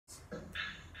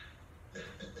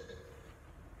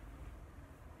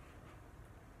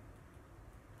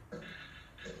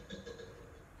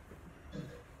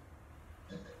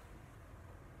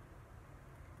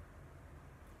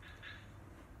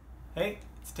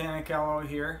It's Tannicello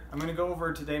here. I'm going to go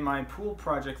over today my pool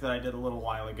project that I did a little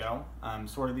while ago,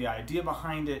 sort of the idea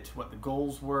behind it, what the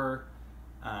goals were,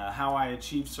 how I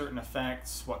achieved certain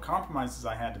effects, what compromises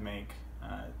I had to make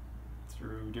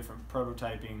through different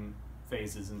prototyping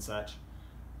phases and such,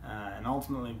 and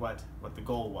ultimately what the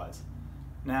goal was.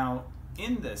 Now,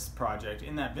 in this project,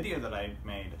 in that video that I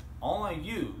made, all I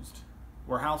used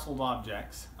were household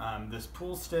objects, this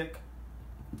pool stick,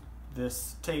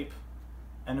 this tape,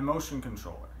 and a motion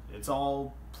controller. It's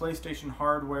all PlayStation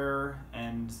hardware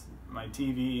and my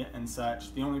TV and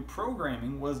such. The only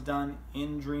programming was done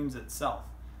in Dreams itself.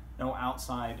 No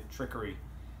outside trickery.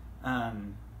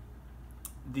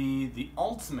 The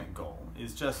ultimate goal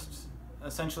is just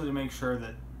essentially to make sure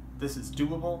that this is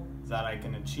doable, that I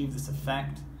can achieve this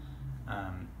effect.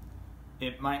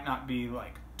 It might not be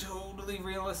like totally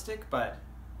realistic, but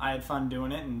I had fun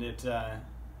doing it, and it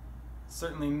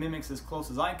certainly mimics as close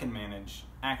as I can manage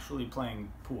actually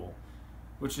playing pool,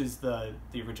 which is the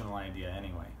original idea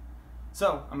anyway.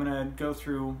 So I'm going to go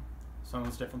through some of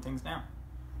those different things now.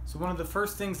 So one of the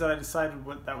first things that I decided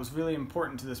that was really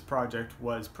important to this project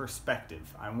was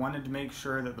perspective. I wanted to make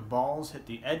sure that the balls hit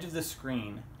the edge of the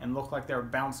screen and looked like they were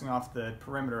bouncing off the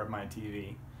perimeter of my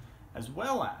TV, as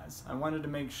well as I wanted to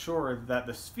make sure that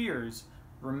the spheres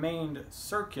remained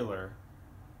circular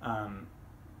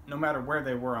no matter where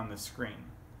they were on the screen.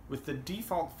 With the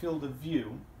default field of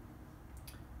view,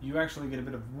 you actually get a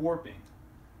bit of warping.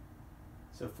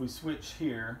 So if we switch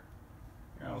here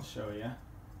I'll show you.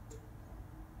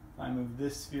 If I move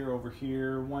this sphere over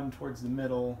here, one towards the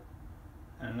middle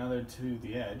and another to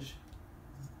the edge,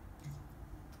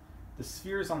 the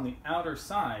spheres on the outer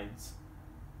sides,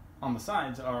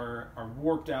 are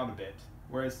warped out a bit,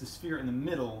 whereas the sphere in the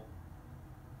middle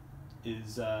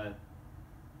is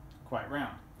quite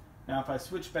round. Now if I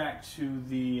switch back to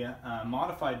the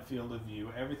modified field of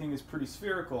view, everything is pretty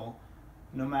spherical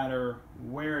no matter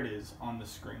where it is on the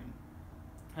screen.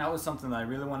 That was something that I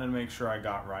really wanted to make sure I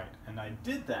got right, and I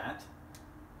did that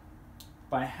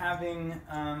by having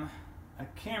a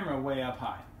camera way up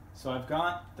high. So I've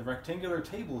got the rectangular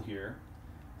table here.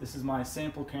 This is my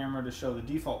sample camera to show the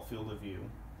default field of view,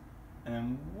 and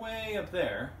then way up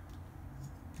there,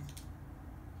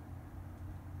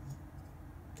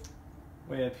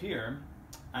 way up here,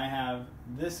 I have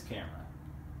this camera.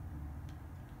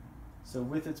 So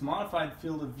with its modified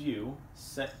field of view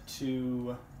set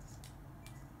to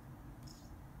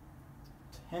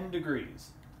 10 degrees,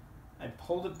 I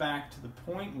pulled it back to the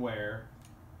point where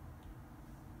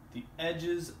the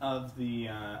edges of the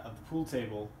pool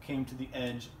table came to the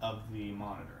edge of the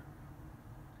monitor.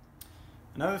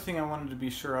 Another thing I wanted to be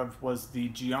sure of was the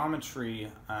geometry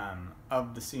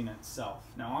of the scene itself.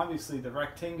 Now obviously the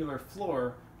rectangular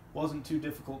floor wasn't too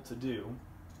difficult to do.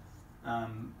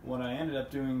 What I ended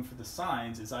up doing for the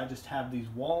sides is I just have these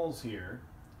walls here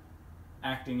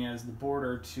acting as the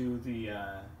border to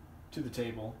the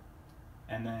table,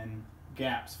 and then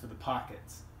gaps for the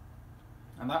pockets.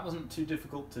 And that wasn't too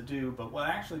difficult to do, but what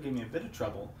actually gave me a bit of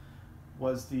trouble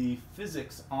was the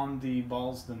physics on the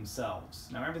balls themselves.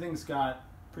 Now everything's got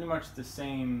pretty much the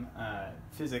same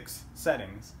physics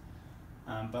settings,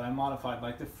 but I modified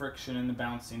like the friction and the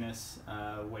bounciness,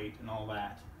 weight and all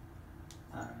that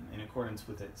in accordance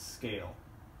with its scale.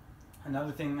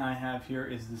 Another thing I have here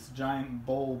is this giant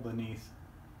bowl beneath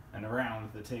and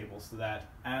around the table, so that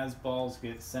as balls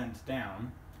get sent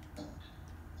down,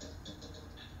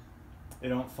 they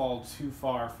don't fall too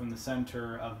far from the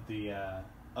center of the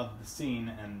scene,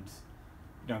 and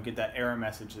you don't get that error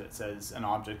message that says an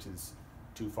object is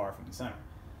too far from the center.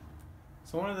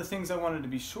 So one of the things I wanted to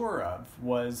be sure of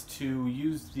was to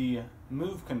use the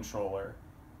move controller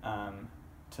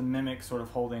to mimic sort of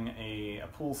holding a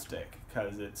pool stick,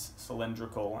 because it's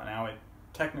cylindrical, and now it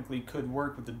technically could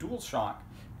work with the DualShock,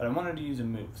 but I wanted to use a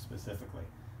move specifically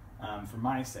for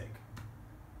my sake.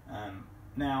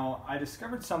 Now, I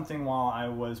discovered something while I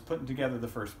was putting together the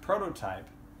first prototype,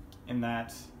 in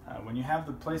that when you have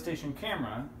the PlayStation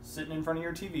camera sitting in front of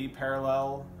your TV,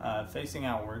 parallel, facing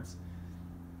outwards,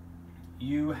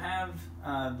 you have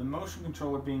the motion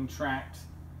controller being tracked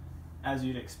as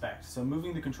you'd expect. So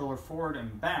moving the controller forward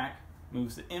and back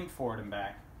moves the imp forward and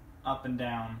back, up and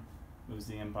down moves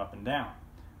the imp up and down.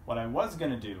 What I was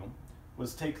going to do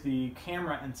was take the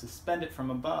camera and suspend it from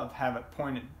above, have it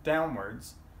pointed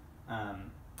downwards,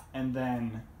 and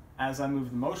then as I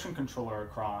move the motion controller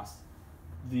across,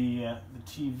 the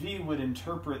TV would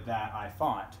interpret that, I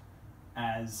thought,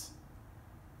 as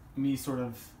me sort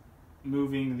of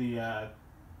moving the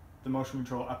motion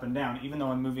control up and down, even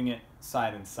though I'm moving it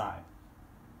side and side.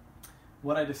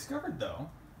 What I discovered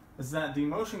though is that the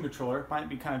motion controller might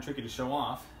be kind of tricky to show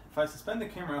off. if I suspend the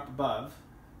camera up above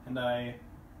and I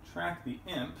track the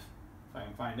imp, if I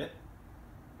can find it,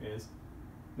 is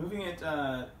moving it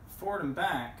forward and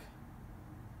back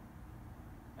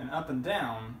and up and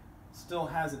down still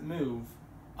has it move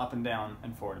up and down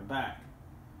and forward and back.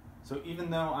 So even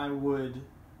though I would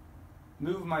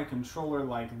move my controller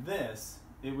like this,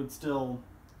 it would still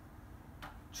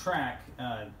track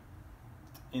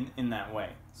in that way.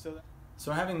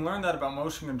 So having learned that about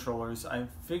motion controllers, I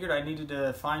figured I needed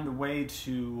to find a way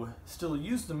to still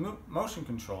use the motion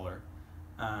controller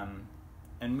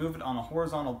and move it on a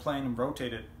horizontal plane and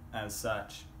rotate it as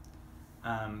such.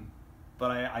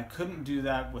 But I couldn't do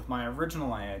that with my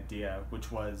original idea,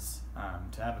 which was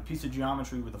to have a piece of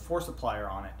geometry with a force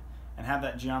applier on it and have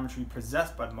that geometry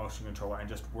possessed by the motion controller, and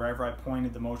just wherever I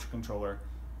pointed the motion controller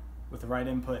with the right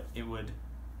input, it would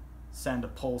send a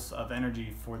pulse of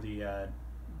energy for the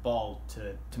ball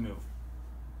to move.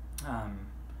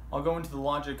 I'll go into the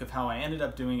logic of how I ended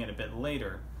up doing it a bit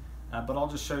later, but I'll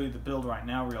just show you the build right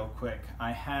now real quick.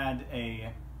 I had a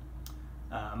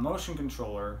motion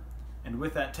controller, and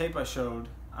with that tape I showed,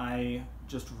 I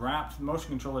just wrapped the motion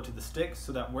controller to the stick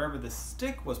so that wherever the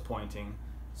stick was pointing,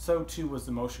 so too was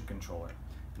the motion controller.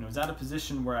 And it was at a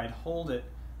position where I'd hold it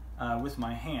with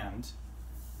my hand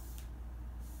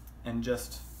and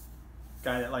just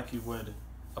guide it like you would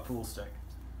a pool stick.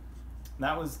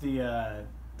 That was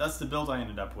that's the build I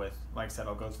ended up with. Like I said,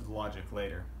 I'll go through the logic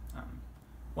later.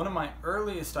 One of my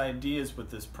earliest ideas with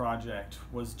this project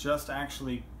was just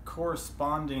actually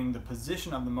corresponding the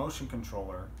position of the motion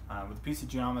controller with a piece of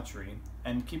geometry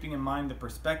and keeping in mind the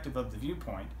perspective of the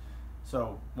viewpoint.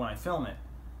 So when I film it,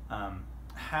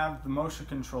 have the motion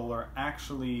controller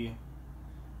actually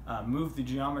move the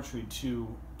geometry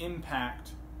to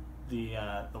impact the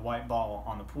white ball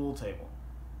on the pool table.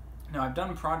 Now, I've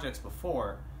done projects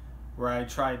before where I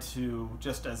tried to,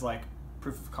 just as like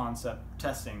proof of concept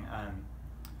testing,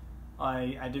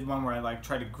 I did one where I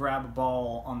tried to grab a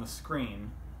ball on the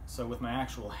screen, so with my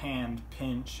actual hand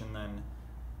pinch and then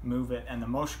move it, and the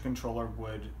motion controller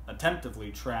would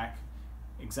attemptively track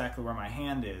exactly where my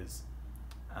hand is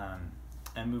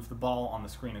and move the ball on the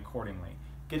screen accordingly.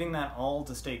 Getting that all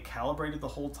to stay calibrated the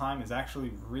whole time is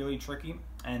actually really tricky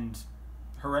and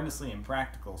horrendously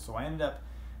impractical, so I ended up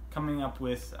coming up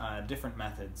with different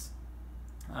methods.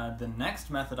 The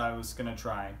next method I was going to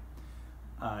try,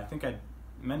 I think I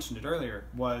mentioned it earlier,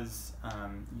 was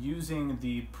using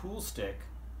the pool stick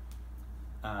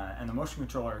and the motion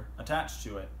controller attached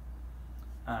to it,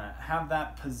 have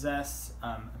that possess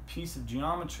a piece of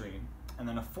geometry and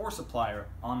then a force applier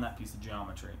on that piece of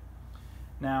geometry.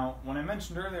 Now, when I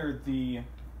mentioned earlier the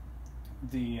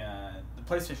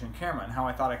PlayStation camera and how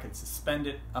I thought I could suspend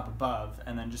it up above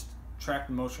and then just track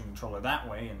the motion controller that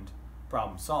way and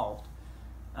problem solved,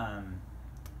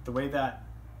 the way that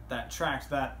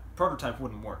tracked, that prototype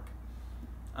wouldn't work.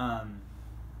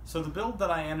 So the build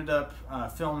that I ended up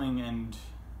filming and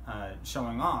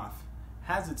showing off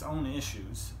has its own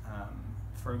issues.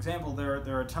 For example,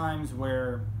 there are times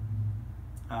where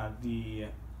the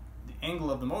angle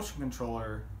of the motion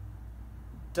controller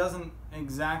doesn't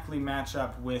exactly match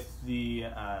up with the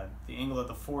angle that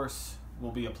the force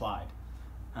will be applied.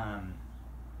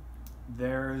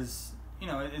 There's,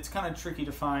 it's kind of tricky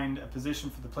to find a position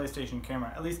for the PlayStation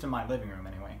camera, at least in my living room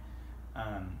anyway,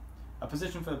 a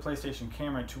position for the PlayStation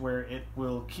camera to where it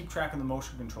will keep track of the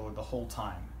motion controller the whole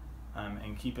time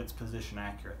and keep its position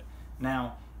accurate.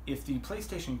 Now, if the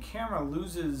PlayStation camera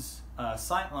loses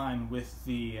sightline with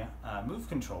the move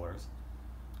controllers,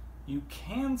 you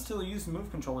can still use the move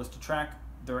controllers to track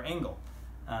their angle.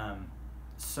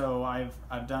 So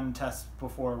I've done tests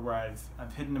before where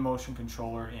I've hidden a motion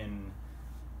controller in,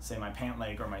 say, my pant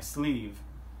leg or my sleeve,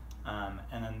 and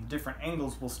then different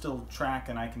angles will still track,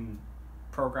 and I can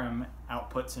program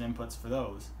outputs and inputs for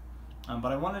those.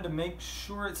 But I wanted to make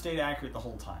sure it stayed accurate the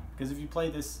whole time, because if you play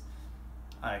this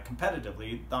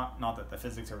competitively, not that the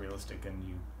physics are realistic and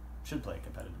you should play it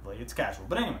competitively, it's casual,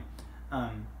 but anyway,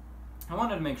 I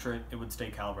wanted to make sure it would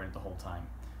stay calibrated the whole time.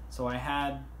 So I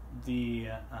had the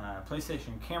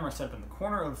PlayStation camera set up in the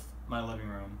corner of my living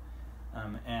room,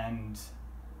 and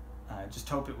just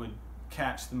hope it would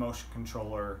catch the motion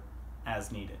controller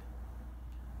as needed.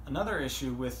 Another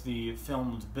issue with the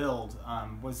filmed build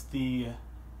was the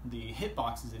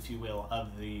hitboxes, if you will,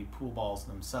 of the pool balls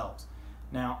themselves.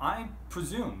 Now, I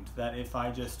presumed that if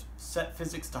I just set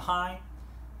physics to high,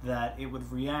 that it would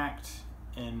react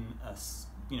in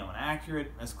an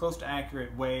accurate, as close to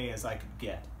accurate way as I could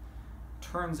get.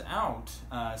 Turns out,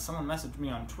 someone messaged me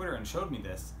on Twitter and showed me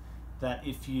this, that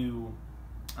if you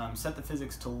set the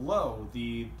physics to low,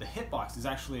 the hitbox is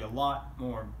actually a lot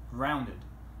more rounded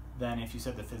than if you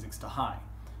set the physics to high.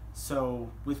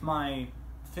 So with my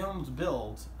filmed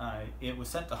build, it was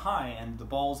set to high, and the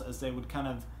balls, as they would kind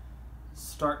of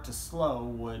start to slow,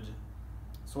 would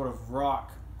sort of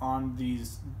rock on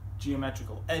these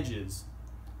geometrical edges,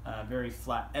 very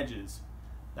flat edges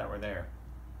that were there,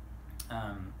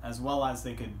 as well as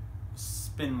they could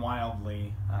spin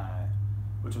wildly,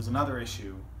 which was another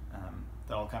issue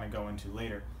that I'll kind of go into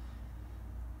later.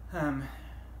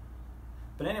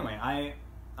 But anyway,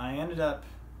 I ended up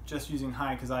just using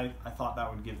high because I thought that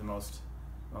would give the most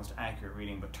accurate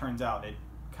reading, but turns out it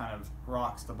kind of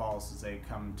rocks the balls as they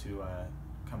come to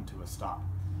a stop,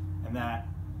 and that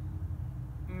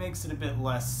makes it a bit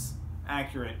less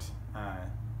accurate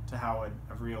to how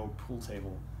a real pool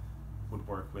table would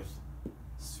work with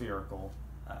spherical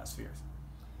spheres.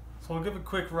 So I'll give a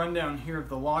quick rundown here of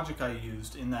the logic I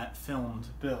used in that filmed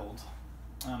build.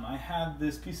 I have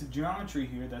this piece of geometry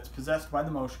here that's possessed by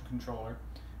the motion controller,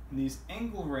 and these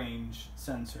angle range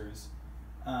sensors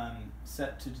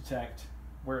set to detect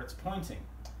where it's pointing.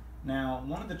 Now,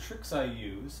 one of the tricks I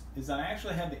use is that I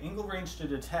actually have the angle range to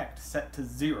detect set to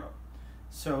 0.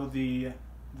 So the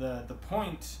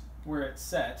point where it's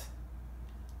set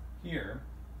here,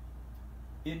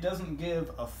 it doesn't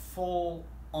give a full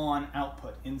on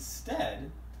output.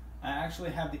 Instead, I actually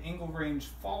have the angle range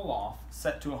fall off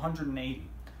set to 180.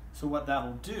 So what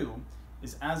that'll do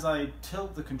is, as I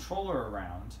tilt the controller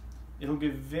around, it'll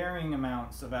give varying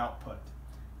amounts of output.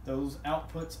 Those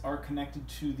outputs are connected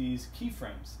to these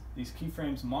keyframes. These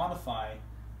keyframes modify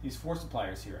these force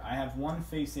appliers here. I have one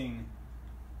facing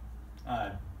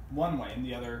one way and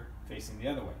the other facing the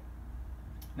other way.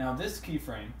 Now this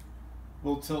keyframe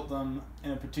will tilt them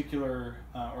in a particular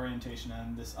orientation,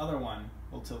 and this other one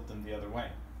will tilt them the other way.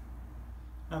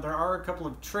 Now there are a couple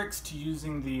of tricks to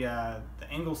using the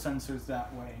angle sensors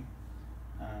that way.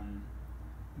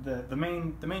 The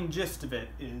main gist of it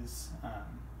is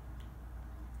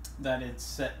that it's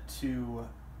set to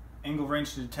angle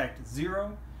range to detect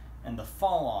 0, and the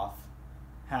fall off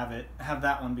have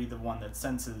that one be the one that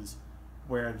senses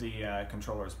where the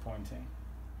controller is pointing.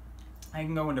 I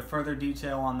can go into further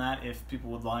detail on that if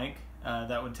people would like.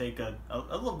 That would take a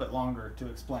little bit longer to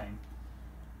explain.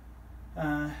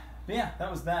 But yeah, that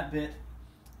was that bit.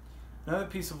 Another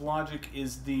piece of logic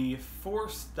is the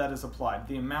force that is applied,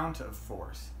 the amount of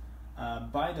force.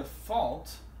 By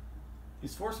default,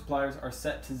 these force appliers are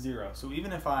set to 0. So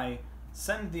even if I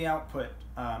send the output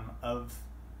of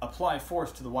apply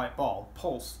force to the white ball,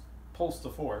 pulse the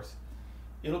force,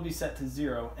 it'll be set to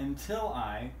 0 until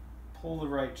I pull the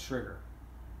right trigger.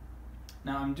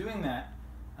 Now I'm doing that,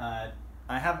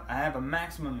 I have a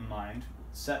maximum in mind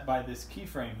set by this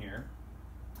keyframe here.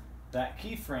 That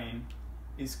keyframe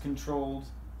is controlled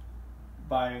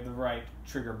by the right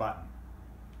trigger button.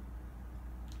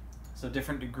 So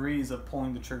different degrees of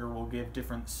pulling the trigger will give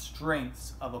different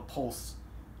strengths of a pulse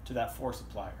to that force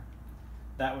applier.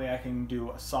 That way I can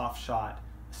do a soft shot,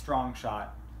 a strong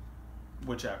shot,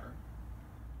 whichever.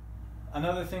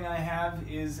 Another thing I have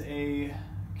is a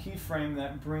keyframe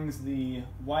that brings the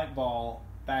white ball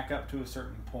back up to a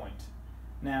certain point.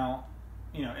 Now,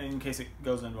 in case it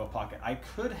goes into a pocket, I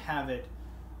could have it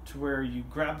to where you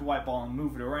grab the white ball and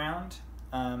move it around.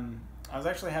 I was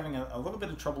actually having a little bit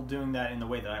of trouble doing that in the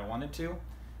way that I wanted to,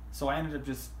 so I ended up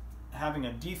just having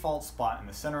a default spot in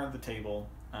the center of the table.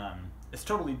 It's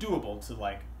totally doable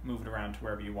to move it around to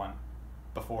wherever you want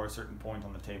before a certain point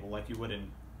on the table, like you would in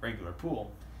regular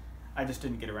pool. I just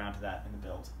didn't get around to that in the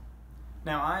build.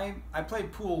 Now I play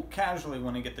pool casually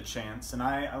when I get the chance, and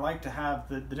I like to have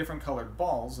the different colored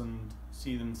balls and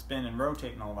see them spin and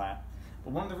rotate and all that.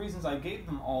 But one of the reasons I gave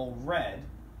them all red,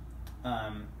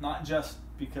 not just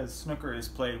because snooker is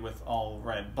played with all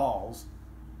red balls,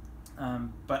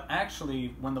 but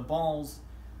actually when the balls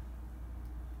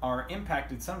are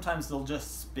impacted, sometimes they'll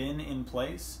just spin in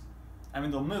place. I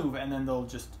mean, they'll move and then they'll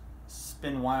just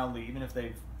spin wildly even if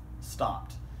they've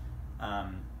stopped.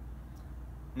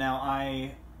 Now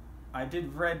I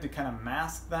did red to kind of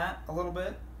mask that a little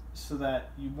bit so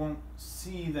that you won't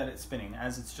see that it's spinning.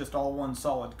 As it's just all one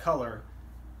solid color,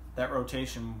 that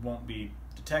rotation won't be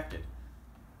detected.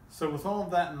 So with all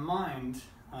of that in mind,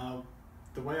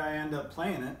 the way I end up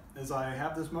playing it is I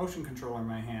have this motion controller in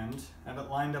my hand, have it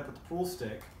lined up with the pool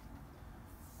stick,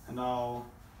 and I'll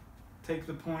take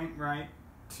the point right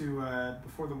to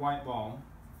before the white ball,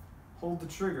 hold the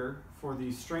trigger for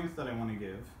the strength that I want to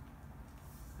give,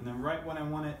 and then right when I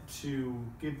want it to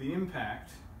give the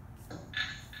impact,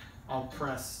 I'll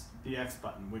press the X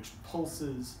button, which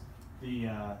pulses the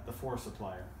force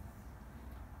applier.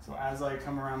 So as I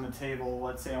come around the table,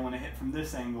 let's say I want to hit from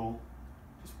this angle,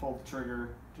 just pull the trigger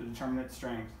to determine its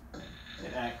strength.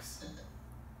 hit X,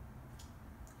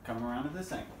 come around to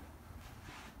this angle.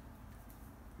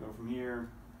 Go from here,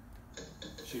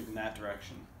 shoot in that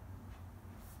direction.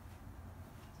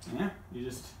 Yeah, you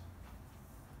just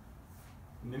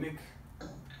mimic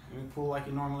pool like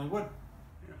you normally would.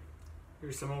 Yeah.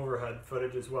 Here's some overhead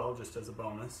footage as well, just as a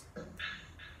bonus.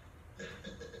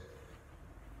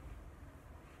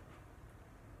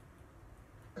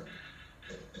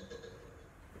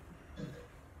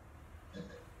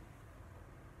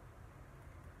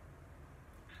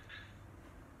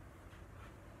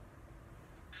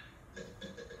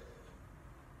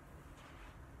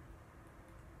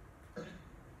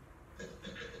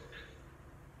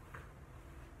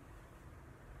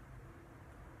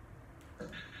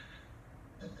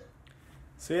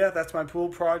 So yeah, that's my pool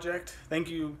project. Thank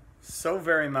you so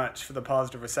very much for the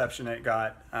positive reception it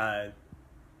got.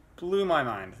 Blew my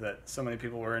mind that so many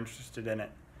people were interested in it.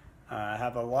 I've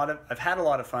had a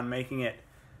lot of fun making it.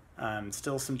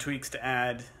 Still some tweaks to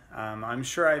add. I'm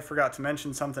sure I forgot to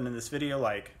mention something in this video,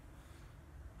 like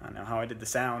I don't know how I did the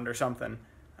sound or something.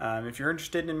 If you're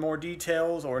interested in more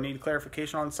details or need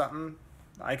clarification on something,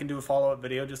 I can do a follow-up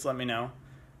video. Just let me know.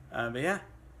 But yeah,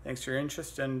 thanks for your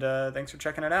interest, and thanks for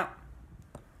checking it out.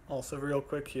 Also, real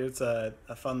quick, here's a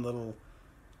fun little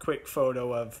quick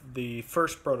photo of the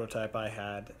first prototype I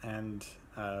had and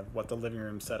what the living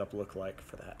room setup looked like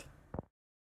for that.